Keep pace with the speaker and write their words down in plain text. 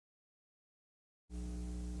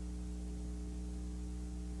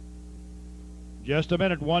Just a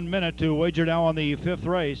minute, 1 minute to wager now on the 5th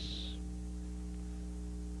race.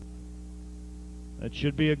 That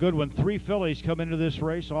should be a good one. 3 fillies come into this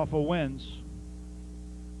race off of wins.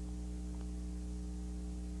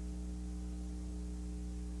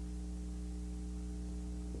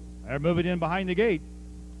 They're moving in behind the gate.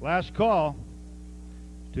 Last call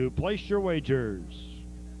to place your wagers.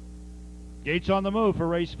 Gates on the move for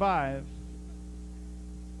race 5.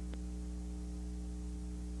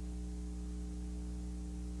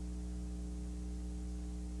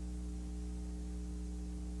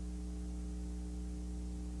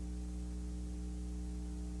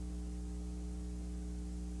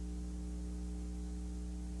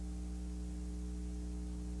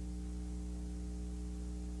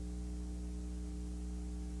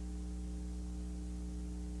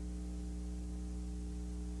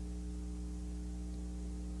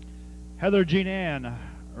 Heather Jean Ann,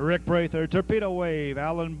 Rick Prather, Torpedo Wave,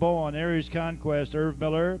 Alan Bowen, Aries Conquest, Irv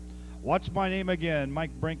Miller, What's My Name Again,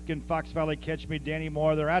 Mike Brinken, Fox Valley Catch Me, Danny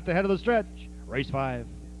Moore. They're at the head of the stretch. Race 5.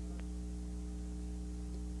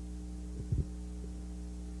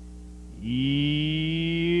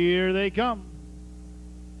 Here they come.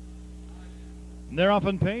 They're off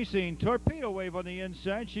and pacing. Torpedo Wave on the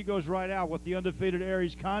inside. She goes right out with the undefeated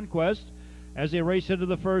Aries Conquest as they race into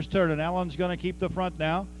the first turn. And Alan's going to keep the front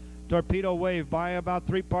now. Torpedo Wave by about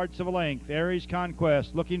 3 parts of a length. Aries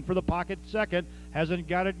Conquest looking for the pocket second. Hasn't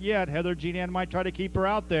got it yet. Heather Jean Ann might try to keep her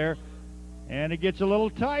out there. And it gets a little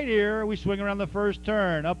tight here. We swing around the first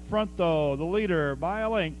turn. Up front, though, the leader by a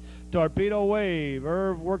length. Torpedo Wave.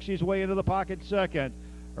 Irv works his way into the pocket second.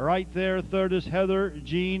 Right there, third is Heather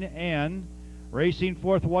Jean Ann. Racing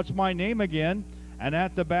fourth, What's My Name Again. And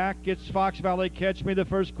at the back, it's Fox Valley Catch Me. The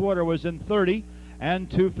first quarter was in 30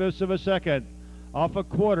 2/5 of a second. Off a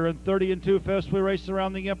quarter and 30 2/5, we race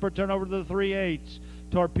around the upper turn over to the 3/8.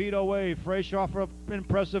 Torpedo Wave, fresh off an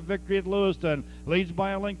impressive victory at Lewiston, leads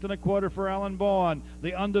by a length and a quarter for Alan Bowen.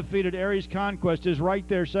 The undefeated Aries Conquest is right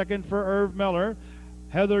there, second for Irv Miller.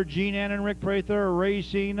 Heather Jean Ann and Rick Prather are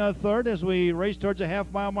racing third as we race towards a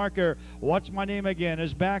half-mile marker. What's My Name Again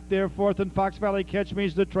is back there, fourth, and Fox Valley Catch Me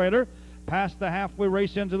is the trailer. Past the half, we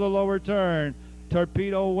race into the lower turn.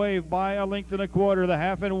 Torpedo Wave by a length and a quarter, the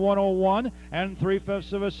half in 101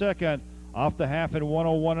 3/5 of a second. Off the half in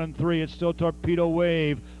 101 3, it's still Torpedo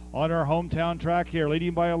Wave on our hometown track here,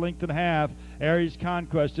 leading by a length and a half. Aries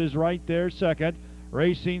Conquest is right there, second.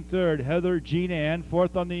 Racing third, Heather Jean Ann,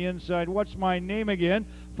 fourth on the inside. What's My Name Again,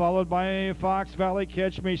 followed by Fox Valley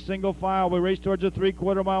Catch Me, single file. We race towards a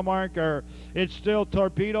 3/4 mile marker. It's still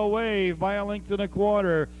Torpedo Wave by a length and a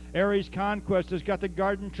quarter. Aries Conquest has got the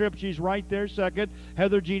Garden Trip. She's right there second.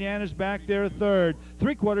 Heather Jean Ann is back there third.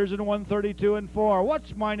 3/4 in 132 4.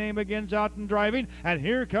 What's My Name Again's out and driving. And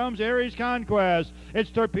here comes Aries Conquest. It's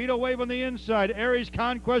Torpedo Wave on the inside. Aries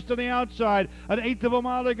Conquest on the outside. An 1/8 of a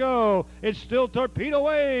mile to go. It's still Torpedo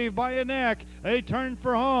Wave by a neck. They turn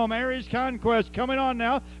for home. Aries Conquest coming on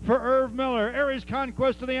now for Irv Miller. Aries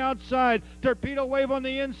Conquest on the outside. Torpedo Wave on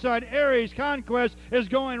the inside. Aries Conquest is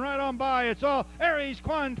going right on by. It's all Aries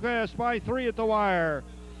Conquest by 3 at the wire.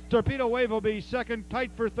 Torpedo Wave will be second,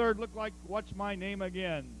 tight for third. Look like What's My Name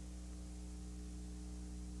Again.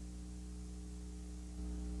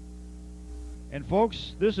 And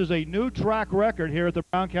folks, this is a new track record here at the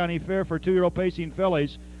Brown County Fair for 2-year-old pacing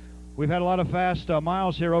fillies. We've had a lot of fast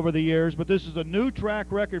miles here over the years, but this is a new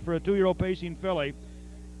track record for a 2-year-old pacing filly.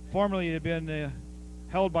 Formerly it had been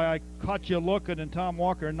held by I Caught You Lookin' and Tom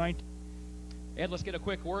Walker in 19. Ed, let's get a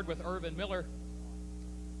quick word with Irv and Miller.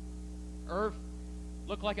 Irv,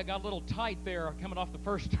 looked like it got a little tight there coming off the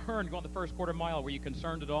first turn, going the first 1/4 mile. Were you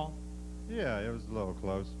concerned at all? Yeah, it was a little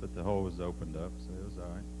close, but the hole was opened up, so it was all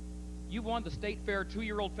right. You won the State Fair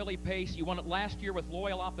 2-year-old filly pace. You won it last year with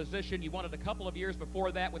Loyal Opposition. You won it a couple of years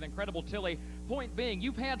before that with Incredible Tilly. Point being,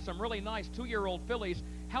 you've had some really nice 2-year-old fillies.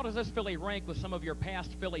 How does this filly rank with some of your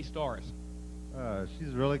past filly stars?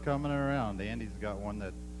 She's really coming around. Andy's got one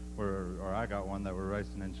that I got one that we're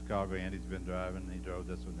racing in Chicago. Andy's been driving, and he drove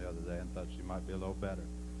this one the other day and thought she might be a little better.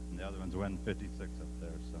 And the other one's winning 56 up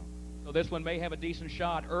there, so this one may have a decent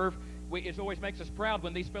shot. Irv, it always makes us proud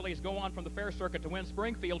when these fillies go on from the fair circuit to win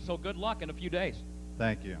Springfield, so good luck in a few days.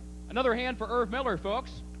 Thank you. Another hand for Irv Miller,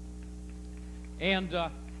 folks. And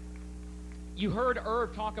you heard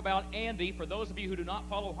Irv talk about Andy. For those of you who do not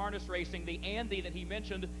follow harness racing, the Andy that he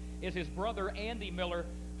mentioned is his brother, Andy Miller,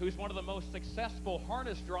 who's one of the most successful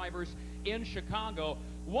harness drivers in Chicago.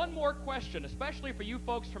 One more question, especially for you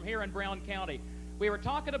folks from here in Brown County. We were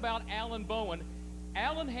talking about Alan Bowen.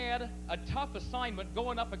 Alan had a tough assignment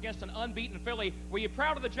going up against an unbeaten filly. Were you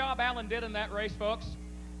proud of the job Alan did in that race, folks?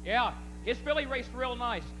 Yeah, his filly raced real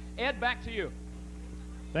nice. Ed, back to you.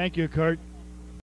 Thank you, Kurt.